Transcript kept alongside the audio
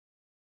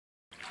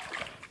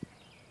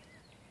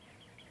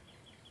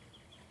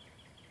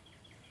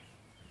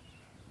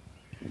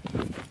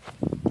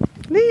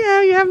Leo,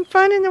 you having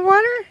fun in the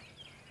water?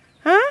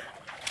 Huh?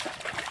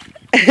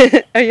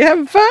 Are you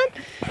having fun?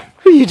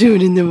 What are you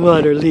doing in the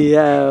water,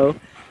 Leo?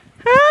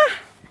 Huh?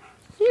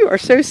 You are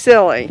so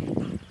silly.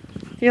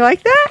 You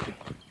like that?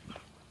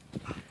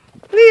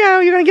 Leo,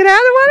 you gonna get out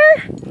of the water?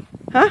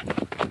 Huh?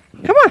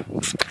 Come on.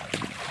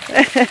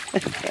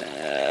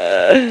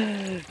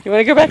 You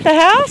wanna go back to the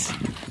house?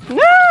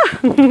 No!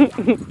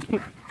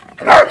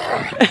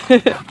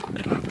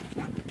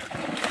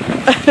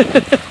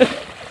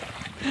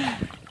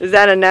 Is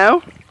that a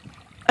no?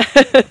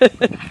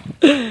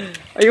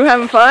 Are you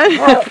having fun?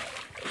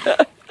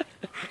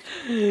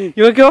 You want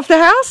to go off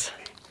the house?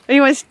 Or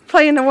you want to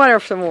play in the water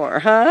some more,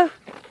 huh?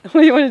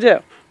 What do you want to do?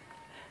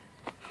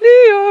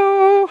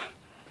 Leo!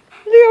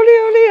 Leo,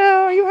 Leo,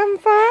 Leo, are you having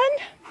fun?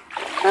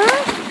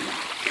 Huh?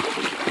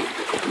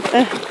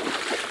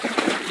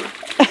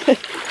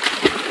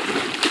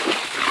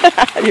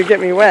 You get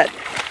me wet.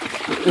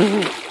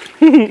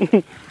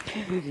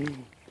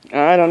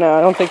 I don't know.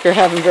 I don't think you're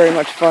having very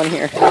much fun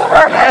here.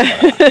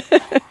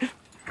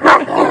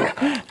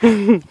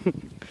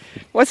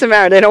 What's the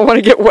matter? They don't want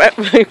to get wet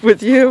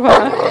with you,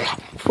 huh?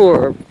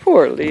 Poor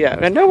Leo.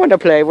 And no one to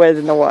play with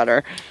in the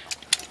water.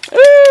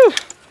 Ooh,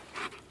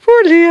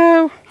 poor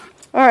Leo.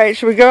 All right,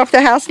 should we go up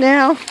the house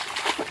now?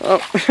 Oh,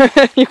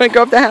 you want to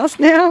go up the house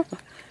now?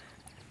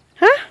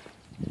 Huh?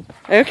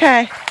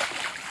 Okay.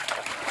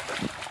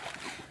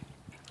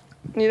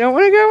 You don't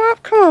want to go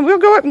up? Come on, we'll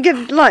go up and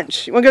get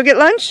lunch. You want to go get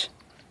lunch?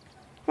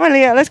 Come on,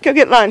 Leo, let's go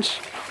get lunch.